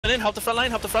in, help the front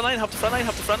line, help the front line, help the front line,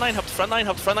 help the front line, help the front line,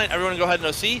 help the front line. Everyone go ahead and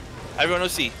OC. Everyone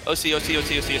OC. OC, OC,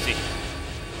 OC, OC, OC.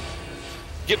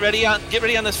 Get ready on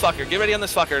this fucker. Get ready on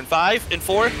this fucker. In 5, in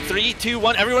 4, 3, 2,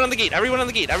 1. Everyone on the gate. Everyone on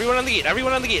the gate. Everyone on the gate.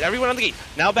 Everyone on the gate. Everyone on the gate.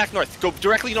 Now back north. Go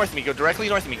directly north of me. Go directly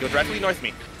north of me. Go directly north of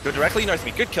me. Go directly north of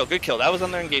me. Good kill. Good kill. That was on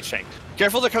their engaged tank.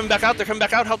 Careful. They're coming back out. They're coming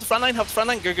back out. Help the front line. Help the front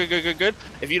line. Good, good, good, good, good.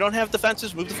 If you don't have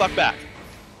defenses, move the fuck back.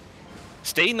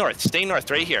 Stay north. Stay north.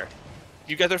 Right here.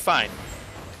 You guys are fine.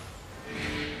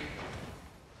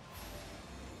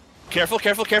 Careful,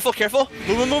 careful, careful, careful.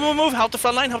 Move, move, move, move, move. Help the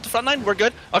front line, help the front line. We're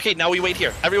good. Okay, now we wait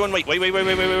here. Everyone wait, wait, wait, wait,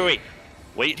 wait, wait, wait, wait.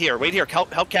 Wait here, wait here.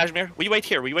 Help Kashmir. We wait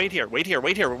here, we wait here, wait here,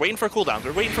 wait here. We're waiting for cooldowns.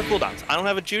 We're waiting for cooldowns. I don't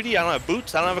have a Judy, I don't have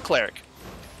boots, I don't have a cleric.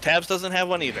 Tabs doesn't have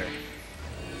one either.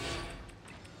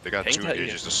 They got two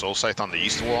engages, the soul scythe on the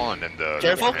east wall and then the...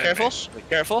 Careful, careful,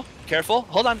 careful, careful.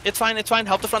 Hold on, it's fine, it's fine.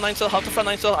 Help the front line still, help the front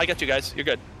line still. I got you guys, you're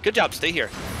good. Good job, stay here.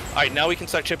 Alright, now we can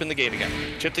start chipping the gate again.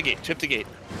 Chip the gate, chip the gate,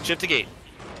 chip the gate.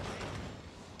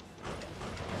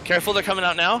 Careful, they're coming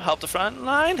out now. Help the front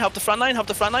line, help the front line, help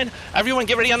the front line. Everyone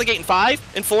get ready on the gate in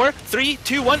 5, in 4, 3,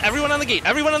 2, 1. Everyone on the gate,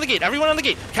 everyone on the gate, everyone on the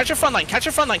gate. Catch your front line, catch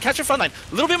your front line, catch your front line.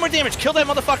 A little bit more damage, kill that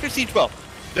motherfucker siege bow.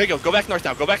 There you go, go back north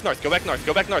now, go back north, go back north,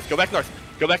 go back north, go back north.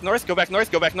 Go back north, go back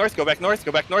north, go back north, go back north,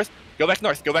 go back north, go back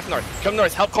north, go back north. Come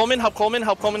north, help Coleman, help Coleman,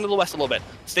 help Coleman to the west a little bit.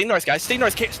 Stay north, guys, stay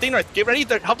north, stay north. Get ready,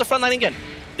 help the front line again.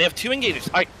 They have 2 engages.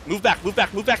 Alright, move back, move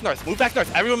back, move back north, move back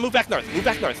north. Everyone move back north, move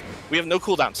back north. We have no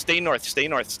cooldown. Stay north, stay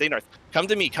north, stay north. Come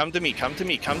to me, come to me, come to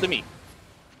me, come to me.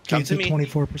 Come to me.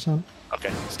 24%.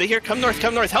 Okay, stay here, come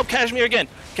north, help Kashmir again.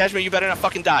 Kashmir, you better not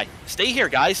fucking die. Stay here,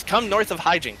 guys. Come north of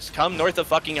hijinks. Come north of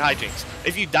fucking hijinks.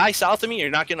 If you die south of me,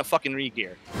 you're not gonna fucking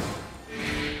re-gear.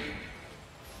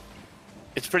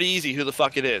 It's pretty easy who the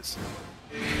fuck it is.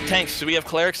 Tanks, do we have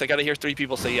clerics? I gotta hear 3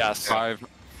 people say yes. 5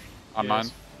 on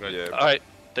mine. Yeah. Alright,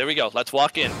 there we go. Let's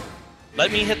walk in.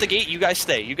 Let me hit the gate. You guys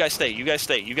stay. You guys stay. You guys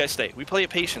stay. You guys stay. We play it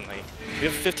patiently. We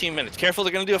have 15 minutes. Careful,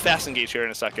 they're gonna do a fast engage here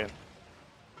in a second.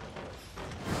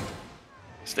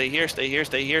 Stay here, stay here,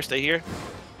 stay here, stay here.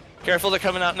 Careful, they're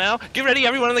coming out now. Get ready,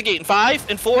 everyone on the gate. In 5,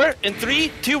 in 4, in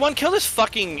 3, 2, 1. Kill this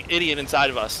fucking idiot inside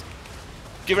of us.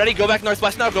 Get ready, go back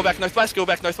northwest now, go back northwest, go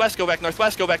back northwest, go back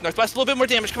northwest, go back northwest. A little bit more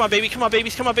damage, come on baby, come on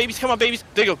babies, come on babies, come on babies.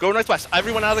 There you go, go northwest.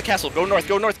 Everyone out of the castle, go north,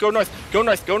 go north, go north, go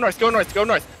north, go north, go north, go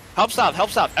north. Help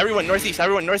south, everyone northeast,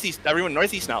 everyone northeast, everyone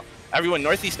northeast now. Everyone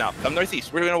northeast now, come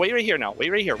northeast. We're gonna wait right here now,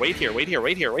 wait right here, wait here, wait here,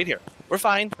 wait here, wait here. We're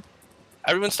fine.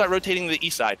 Everyone start rotating to the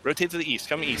east side, rotate to the east,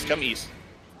 come east, come east.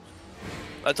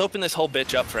 Let's open this whole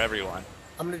bitch up for everyone.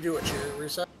 I'm gonna do a chair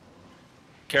reset.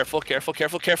 Careful, careful,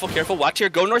 careful, careful, careful. Watch here.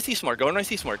 Go northeast more. Go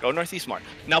northeast more. Go northeast more.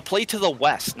 Now play to the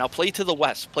west. Now play to the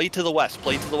west. Play to the west.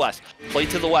 Play to the west. Play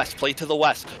to the west. Play to the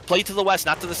west. Play to the west,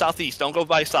 not to the southeast. Don't go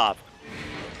by Saab.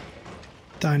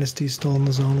 Dynasty's still in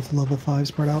the zone with level 5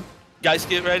 spread out. Guys,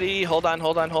 get ready. Hold on,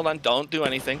 hold on, hold on. Don't do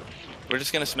anything. We're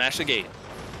just gonna smash the gate.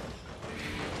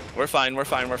 We're fine. We're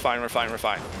fine. We're fine. We're fine. We're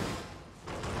fine.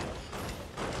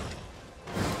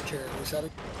 Chair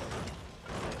resetting.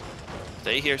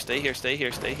 Stay here, stay here, stay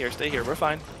here, stay here, stay here. We're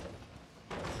fine.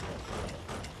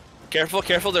 Careful,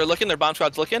 careful. They're looking. Their bomb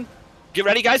squad's looking. Get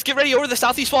ready, guys. Get ready. Over the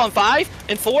southeast wall in 5,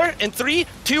 in 4, in 3,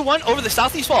 2, 1. Over the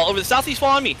southeast wall. Over the southeast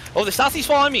wall on me. Over the southeast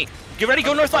wall on me. Get ready.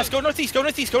 Go northwest. Go northeast. Go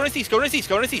northeast. Go northeast. Go northeast.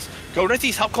 Go northeast. Go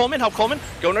northeast. Help Coleman. Help Coleman.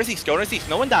 Go northeast. Go northeast.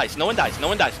 No one dies. No one dies. No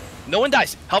one dies. No one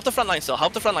dies. Help the front line still.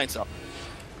 Help the front line still.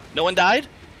 No one died?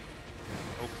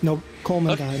 Nope,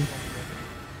 Coleman died.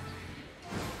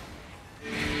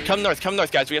 Come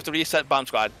north, guys. We have to reset bomb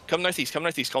squad. Come northeast,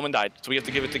 Coleman died, so we have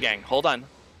to give it to gang. Hold on.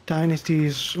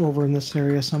 Dynasty's over in this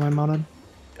area, semi-mounted.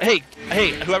 Hey,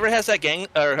 whoever has that gang,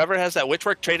 or whoever has that witch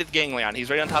work, trade it to Gangleon. He's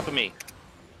right on top of me.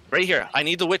 Right here. I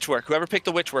need the witch work. Whoever picked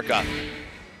the witch work up.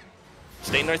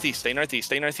 Stay northeast, stay northeast,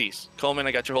 stay northeast. Coleman,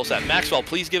 I got your whole set. Maxwell,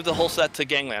 please give the whole set to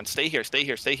Gangland. Stay here, stay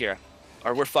here, stay here.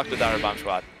 Or we're fucked without our bomb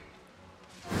squad.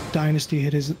 Dynasty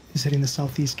is hitting the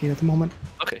southeast gate at the moment.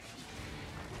 Okay.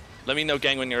 Let me know,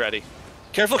 gang, when you're ready.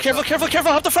 Careful, careful, careful,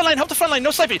 careful. Help the front line, help the front line.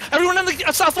 No sniping. Everyone on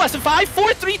the southwest in 5,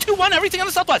 4, 3, 2, 1. Everything on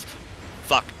the southwest.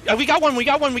 Fuck. We got one, we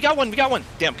got one, we got one, we got one.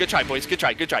 Damn, good try, boys. Good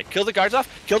try, good try. Kill the guards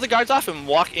off and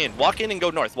walk in. Walk in and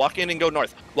go north. Walk in and go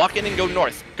north. Walk in and go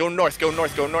north. Go north, go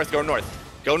north, go north, go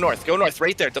north. Go north, go north.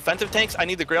 Right there. Defensive tanks, I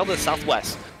need the grail to the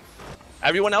southwest.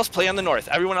 Everyone else play on the north.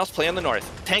 Everyone else play on the north.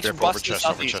 Tanks are busting to the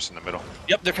southeast. Chest in the middle.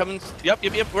 Yep, they're coming. Yep.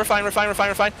 We're fine, we're fine, we're fine,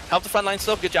 we're fine. Help the front line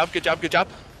still. Good job, good job, good job.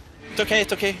 It's okay,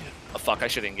 it's okay. Oh fuck, I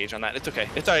should engage on that. It's okay.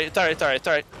 It's alright, it's alright, it's alright, it's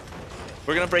alright.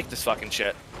 We're gonna break this fucking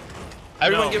shit.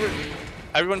 Everyone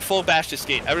everyone full bash this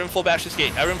gate. Everyone full bash this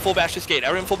gate. Everyone full bash this gate.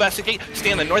 Everyone full bash the gate.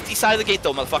 Stay on the northeast side of the gate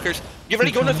though, motherfuckers. Get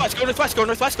ready, go northwest, go northwest, go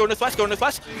northwest, go northwest, go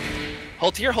northwest.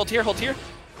 Hold here, hold here, hold here.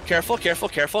 Careful, careful,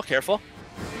 careful, careful.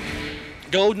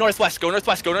 Go northwest, go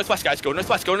northwest, go northwest, guys. Go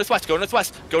northwest, go northwest, go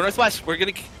northwest, go northwest. We're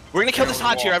gonna kill this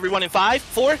Hodge here, everyone. In 5,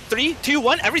 4, 3, 2,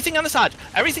 1. Everything on this Hodge.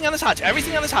 Everything on this Hodge.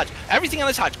 Everything on this Hodge. Everything on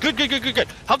this Hodge. Good, good, good, good, good.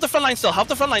 Help the front line still. Help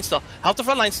the front line still. Help the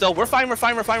front line still. We're fine. We're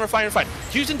fine. We're fine. We're fine. We're fine.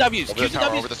 Q's and W's. Q's and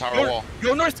W's. Over the tower wall.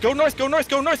 Go north. Go north. Go north.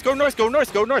 Go north. Go north. Go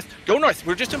north. Go north. Go north.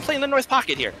 We're just playing the north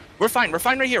pocket here. We're fine. We're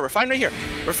fine right here. We're fine right here.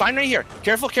 We're fine right here.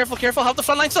 Careful. Careful. Careful. Help the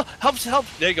front line still. Help. Help.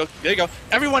 There you go. There you go.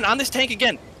 Everyone on this tank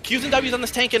again. Q's and W's on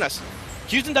this tank in us.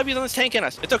 Q's and W's on this tank in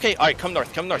us. It's okay. All right, come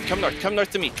north, come north, come north, come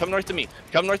north to me, come north to me,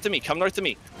 come north to me, come north to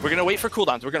me. We're gonna wait for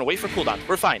cooldowns. We're gonna wait for cooldowns.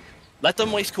 We're fine. Let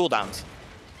them waste cooldowns.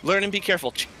 Learn and be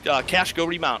careful. Cash, go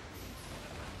remount.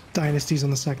 Dynasty's on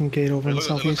the second gate over in the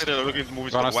southeast.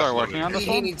 Wanna start working on this He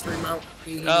one? needs remount.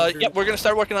 Yep, we're gonna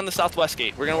start working on the southwest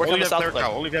gate. We're gonna work on the southwest.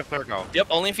 Only if you have clerical. Yep,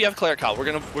 only if you have clerical.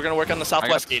 We're gonna work on the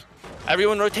southwest gate.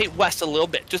 Everyone rotate west a little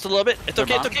bit, just a little bit. It's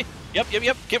okay. It's okay. Yep, yep,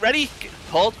 yep. Get ready.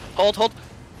 Hold, hold, hold.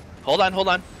 Hold on, hold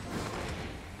on.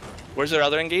 Where's their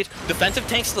other engage? Defensive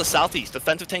tanks to the southeast.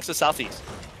 Defensive tanks to the southeast.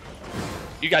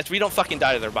 You guys, we don't fucking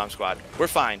die to their bomb squad. We're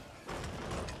fine.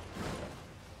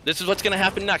 This is what's gonna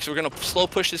happen next. We're gonna slow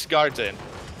push this guards in.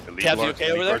 Tabs, you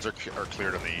okay over there? Guards are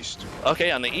cleared on the east. Okay,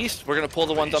 on the east, we're gonna pull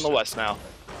the ones on the west now.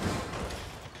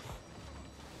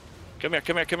 Come here,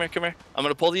 come here, come here, come here. I'm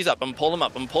gonna pull these up. I'm gonna pull them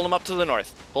up. I'm gonna pull them up to the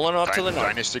north. Pulling them up to the north.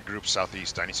 Dynasty group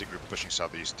southeast. Dynasty group pushing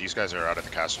southeast. These guys are out of the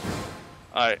castle.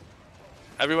 All right.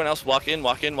 Everyone else, walk in,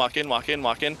 walk in, walk in, walk in,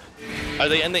 walk in. Are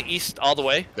they in the east all the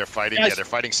way? They're fighting. Guys. Yeah, they're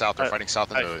fighting south. They're fighting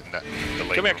south in the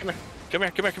lake. Come here, come here, come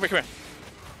here, come here, come here, come here.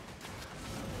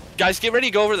 Guys, get ready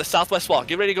to go over the southwest wall.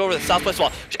 Get ready to go over the southwest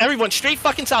wall. Everyone, straight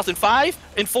fucking south in 5,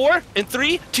 in 4, in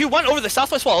 3, 2, 1. Over the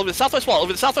southwest wall. Over the southwest wall.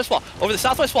 Over the southwest wall. Over the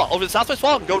southwest wall. Over the southwest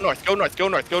wall. Go north. Go north. Go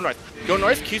north. Go north. Go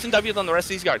north. Q's and W's on the rest of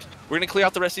these guards. We're gonna clear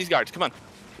out the rest of these guards. Come on.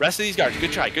 Rest of these guards.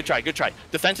 Good try. Good try. Good try.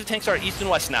 Defensive tanks are east and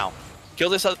west now. Kill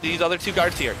these other 2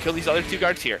 guards here. Kill these other 2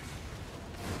 guards here.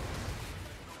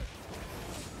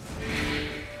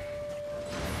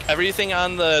 Everything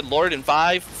on the Lord in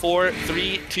 5, 4,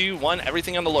 3, 2, 1.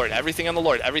 Everything on the Lord. Everything on the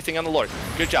Lord. Everything on the Lord.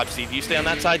 Good job, Steve. You stay on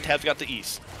that side. Tab's got the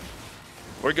east.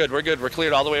 We're good. We're good. We're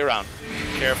cleared all the way around.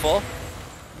 Careful.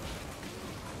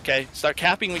 Okay. Start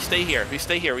capping. We stay here. We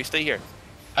stay here. We stay here.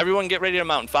 Everyone get ready to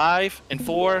mount. 5, and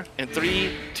 4, and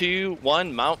 3, 2,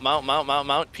 1. Mount, mount, mount, mount,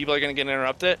 mount. People are going to get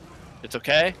interrupted. It's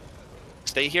okay.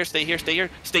 Stay here. Stay here. Stay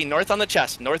here. Stay north on the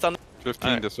chest. North on the...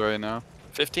 15 this right now.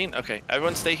 15? Okay.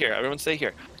 Everyone stay here. Everyone stay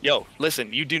here. Yo,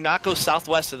 listen. You do not go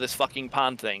southwest of this fucking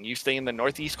pond thing. You stay in the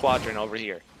northeast quadrant over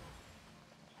here.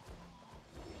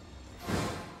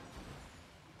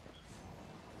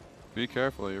 Be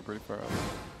careful. You're pretty far out.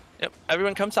 Yep.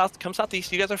 Everyone come south. Come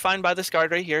southeast. You guys are fine by this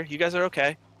guard right here. You guys are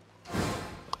okay.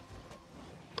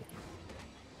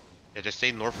 Yeah, just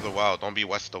stay north of the well. Don't be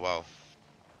west of the well.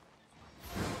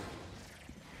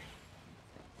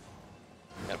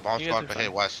 The bomb squad can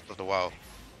hit west of the well.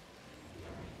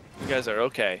 You guys are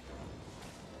okay.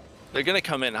 They're gonna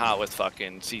come in hot with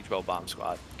fucking Siege Bow Bomb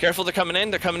Squad. Careful, they're coming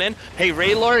in, they're coming in. Hey,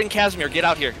 Raylor and Casimir, get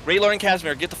out here. Raylor and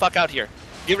Casimir, get the fuck out here.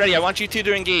 Get ready, I want you two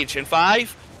to engage. In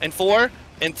 5, and 4,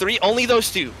 and 3, only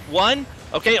those 2. 1,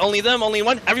 okay, only them, only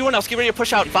 1. Everyone else, get ready to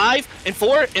push out. 5, and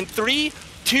 4, and 3,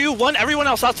 2, 1. Everyone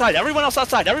else outside, everyone else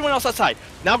outside, everyone else outside.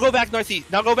 Now go back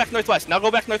northeast, now go back northwest, now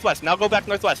go back northwest, now go back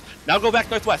northwest, now go back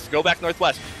northwest, go back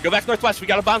northwest, go back northwest. We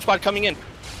got a bomb squad coming in.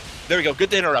 There we go,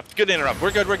 good to interrupt, good to interrupt.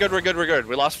 We're good, we're good, we're good, we're good.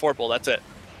 We lost Forpal, that's it.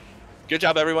 Good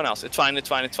job, everyone else. It's fine, it's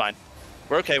fine, it's fine.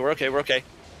 We're okay, we're okay, we're okay.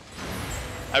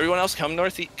 Everyone else come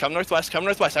northeast, come northwest, come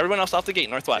northwest. Everyone else off the gate,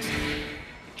 northwest.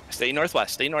 Stay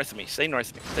northwest, stay north of me, stay north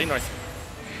of me, stay north.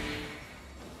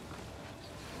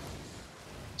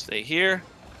 Stay here.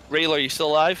 Raylor, are you still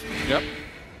alive? Yep.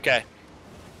 Okay.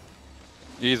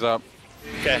 Ease up.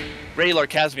 Okay. Raylor,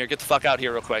 Casimir, get the fuck out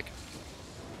here real quick.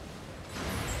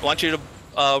 I want you to,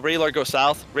 Raylor go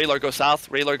south, Raylor go south,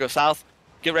 Raylor go south.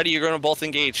 Get ready, you're gonna both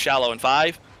engage shallow in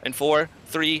 5, and 4,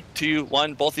 3, 2,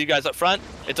 1. Both of you guys up front.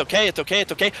 It's okay, it's okay,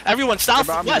 it's okay. Everyone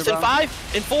southwest in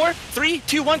 5, and 4, 3,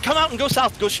 2, 1. Come out and go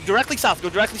south. Go directly south, go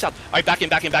directly south. All right, back in,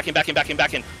 back in, back in, back in, back in,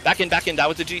 back in, back in, back in. That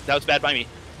was a G, that was bad by me.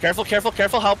 Careful, careful,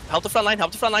 careful. Help the front line,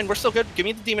 help the front line. We're still good. Give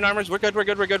me the demon armors. We're good, we're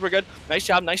good, we're good, we're good. Nice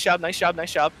job, nice job, nice job,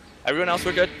 nice job. Everyone else,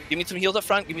 we're good. Give me some heals up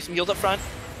front. Give me some heals up front.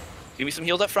 Give me some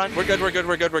heals up front. We're good, we're good,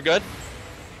 we're good, we're good.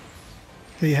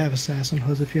 They have assassin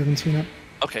hoods if you haven't seen it.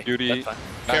 Okay, Duty. that's fine.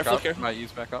 Back Careful, up. careful. Might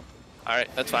ease back up. All right,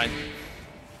 that's fine.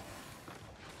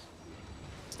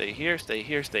 Stay here, stay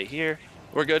here, stay here.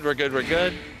 We're good, we're good, we're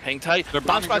good. Hang tight. They're Bomb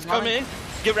bombing, squad's they're coming in.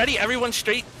 Get ready, everyone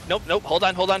straight. Nope, nope. Hold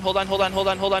on, hold on, hold on, hold on, hold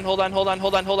on, hold on, hold on, hold on,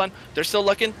 hold on, hold on. They're still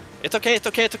looking. It's okay, it's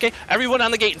okay, it's okay. Everyone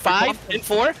on the gate in 5, and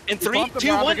 4, and 3,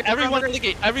 2, 1. Everyone on the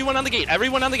gate, everyone on the gate,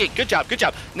 everyone on the gate. Good job, good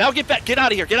job. Now get back, get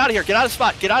out of here, get out of here, get out of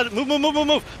spot, get out of, move, move, move, move,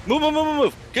 move, move, move, move, move,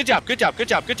 move. Good job, good job, good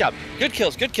job, good job. Good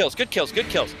kills, good kills, good kills, good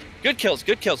kills. Good kills,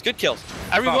 good kills, good kills.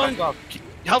 Everyone,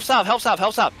 help stop, help stop,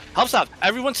 help stop, help stop.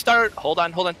 Everyone start, hold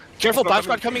on, hold on. Careful, bomb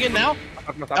squad coming in now.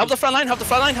 Help the front line, help the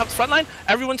front line, help the front line.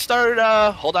 Everyone start,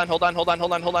 hold on, hold on, hold on,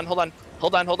 hold on, hold on, hold on,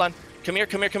 hold on, hold on. Come here,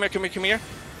 come here, come here, come here, come here.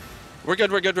 We're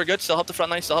good, we're good, we're good. Still help the front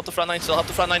line, still help the front line, still help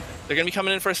the front line. They're gonna be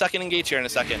coming in for a second engage here in a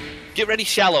second. Get ready,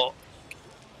 shallow.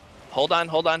 Hold on,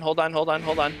 hold on, hold on, hold on,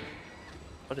 hold on.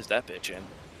 What is that bitch in?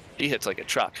 He hits like a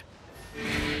truck.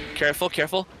 Careful,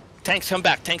 careful. Tanks come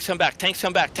back, tanks come back, tanks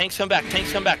come back, tanks come back,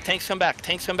 tanks come back, tanks come back,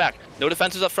 tanks come back. No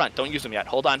defenses up front. Don't use them yet.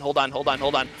 Hold on, hold on, hold on,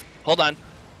 hold on, hold on.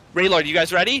 Raylord, you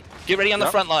guys ready? Get ready on the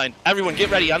front line. Everyone get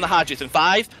ready on the Hodges in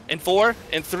 5, and 4,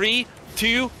 and 3,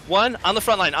 2, 1. On the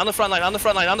front line, on the front line, on the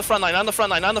front line, on the front line, on the front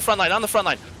line, on the front line, on the front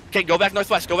line. Okay, go back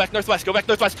northwest, go back northwest, go back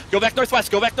northwest, go back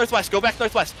northwest, go back northwest, go back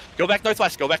northwest, go back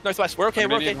northwest, go back northwest. We're okay,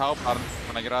 we're okay. Help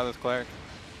when I get out of this cleric.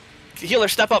 Healer,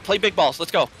 step up, play big balls.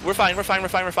 Let's go. We're fine, we're fine, we're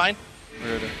fine, we're fine.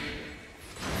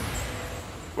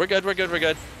 We're good, we're good, we're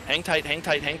good. Hang tight, hang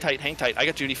tight, hang tight, hang tight. I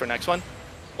got Judy for next one.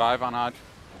 5 on Hodge.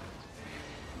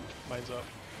 Mine's up.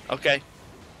 Okay.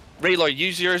 Raylord,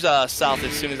 use yours south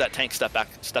as soon as that tank steps back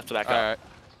up. Alright.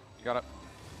 You got it.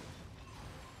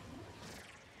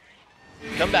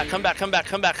 Come back, come back, come back,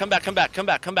 come back, come back, come back, come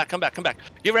back, come back, come back, come back.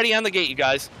 Get ready on the gate, you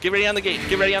guys. Get ready on the gate,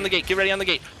 get ready on the gate, get ready on the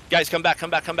gate. Guys, come back,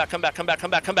 come back, come back, come back, come back, come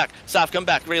back, come back. Soph, come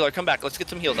back. Raylord, come back. Let's get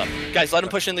some heals up. Guys, let him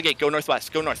push in the gate. Go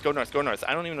northwest. Go north, go north, go north.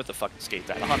 I don't even know what the fuck this gate's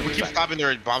at. 100%. We keep stopping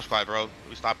their bomb squad, bro.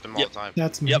 We stop them all the time.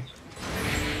 That's me. Yep.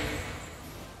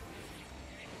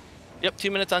 Yep,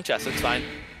 2 minutes on chest. It's fine.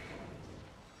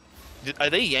 Are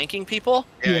they yanking people?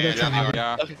 Yeah, they're trying.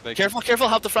 Yeah. Okay. Careful, careful.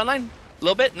 Help the front line. A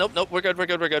little bit. Nope, nope. We're good, we're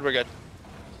good, we're good, we're good.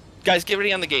 Guys, get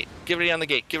ready on the gate. Get ready on the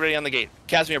gate. Get ready on the gate.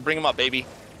 Casimir, bring him up, baby.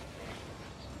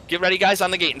 Get ready, guys,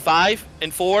 on the gate in 5,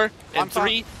 and 4, and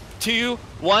 3, 2,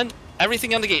 1.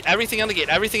 Everything on the gate. Everything on the gate.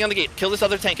 Everything on the gate. Kill this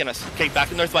other tank in us. Okay,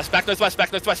 back northwest. Back northwest.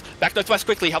 Back northwest. Back northwest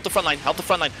quickly. Help the front line. Help the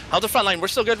front line. Help the front line. We're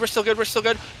still good. We're still good. We're still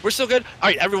good. We're still good. All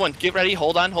right, everyone, get ready.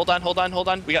 Hold on. Hold on. Hold on. Hold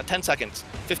on. We got 10 seconds.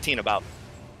 15 about.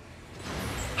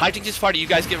 Hijinks is party. You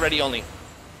guys get ready only.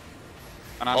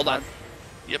 Hold on.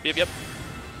 Yep, yep, yep.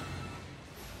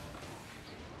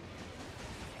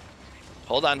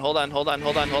 Hold on, hold on, hold on,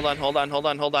 hold on, hold on, hold on, hold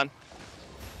on, hold on.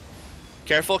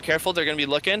 Careful, careful. They're going to be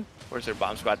looking. Where's their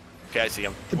bomb squad? Okay, I see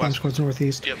them. The bomb squad's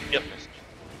northeast. Yep, yep.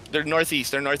 They're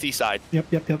northeast. They're northeast side. Yep,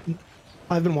 yep, yep.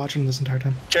 I've been watching this entire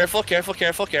time. Careful, careful,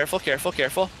 careful, careful, careful,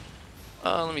 careful.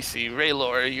 Let me see.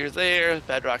 Raylord, you're there.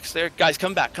 Bedrock's there. Guys,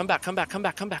 come back, come back, come back, come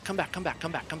back, come back, come back, come back,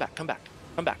 come back, come back, come back,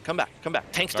 come back, come back, come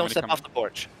back. Tanks don't step off the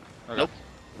porch. Okay. Nope.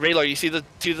 Raylord, you see the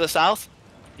two to the south?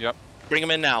 Yep. Bring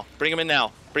them in now. Bring them in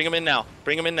now. Bring them in now.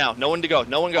 Bring them in now. No one to go.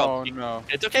 No one go. Oh, no.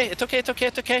 It's okay. It's okay. It's okay.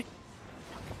 It's okay.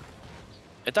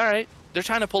 It's all right. They're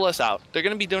trying to pull us out. They're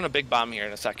going to be doing a big bomb here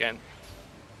in a second.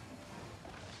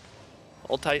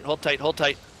 Hold tight. Hold tight. Hold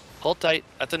tight. Hold tight.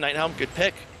 That's a night helm. Good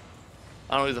pick.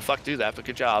 I don't know who the fuck do that, but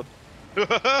good job.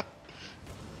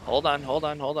 Hold on. Hold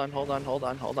on. Hold on. Hold on. Hold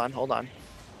on. Hold on. Hold on.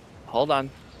 Hold on.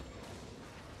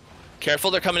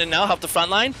 Careful. They're coming in now. Help the front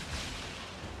line.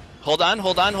 Hold on.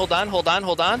 Hold on. Hold on. Hold on.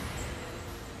 Hold on.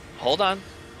 Hold on.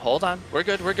 Hold on. We're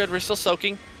good. We're good. We're still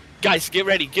soaking. Guys, get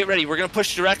ready. Get ready. We're going to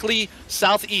push directly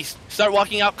southeast. Start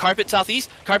walking out. Carpet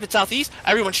southeast. Carpet southeast.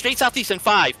 Everyone straight southeast in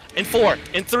 5, and 4,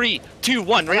 and 3, 2,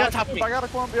 1. Right on top of me. I got a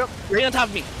clump, yep. Right on top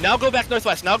of me. Now go back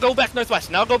northwest. Now go back northwest.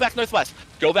 Now go back northwest.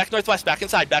 Go back northwest. Back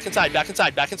inside. Back inside. Back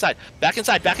inside. Back inside. Back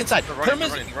inside. Back inside.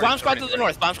 Bomb squad to the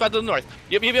north. Bomb squad to the north.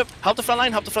 Yep, yep, yep. Help the front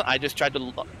line. Help the front. I just tried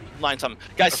to line something.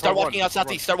 Guys, start walking out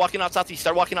southeast. Start walking out southeast.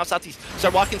 Start walking out southeast.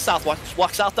 Start walking south.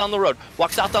 Walk south down the road.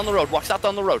 Walk south down the road. Walk south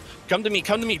down the road. Come to me.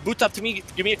 Come to me. Boots up to me.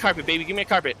 Give me a carpet, baby. Give me a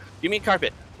carpet. Give me a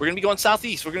carpet. We're gonna be going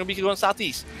southeast. We're gonna be going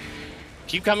southeast.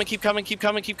 Keep coming, keep coming, keep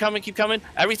coming, keep coming, keep coming.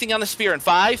 Everything on the spear in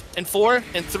 5, and 4,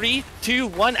 and 3, 2,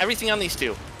 1. Everything on these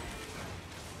two.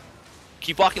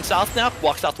 Keep walking south now.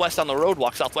 Walk southwest on the road.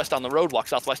 Walk southwest on the road. Walk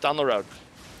southwest on the road.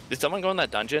 Did someone go in that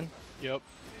dungeon? Yep.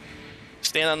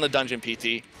 Stand on the dungeon,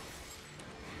 PT.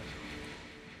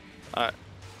 Alright.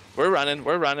 We're running.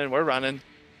 We're running. We're running.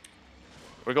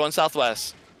 We're going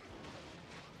southwest.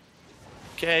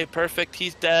 Okay, perfect.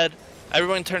 He's dead.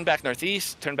 Everyone turn back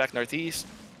northeast. Turn back northeast.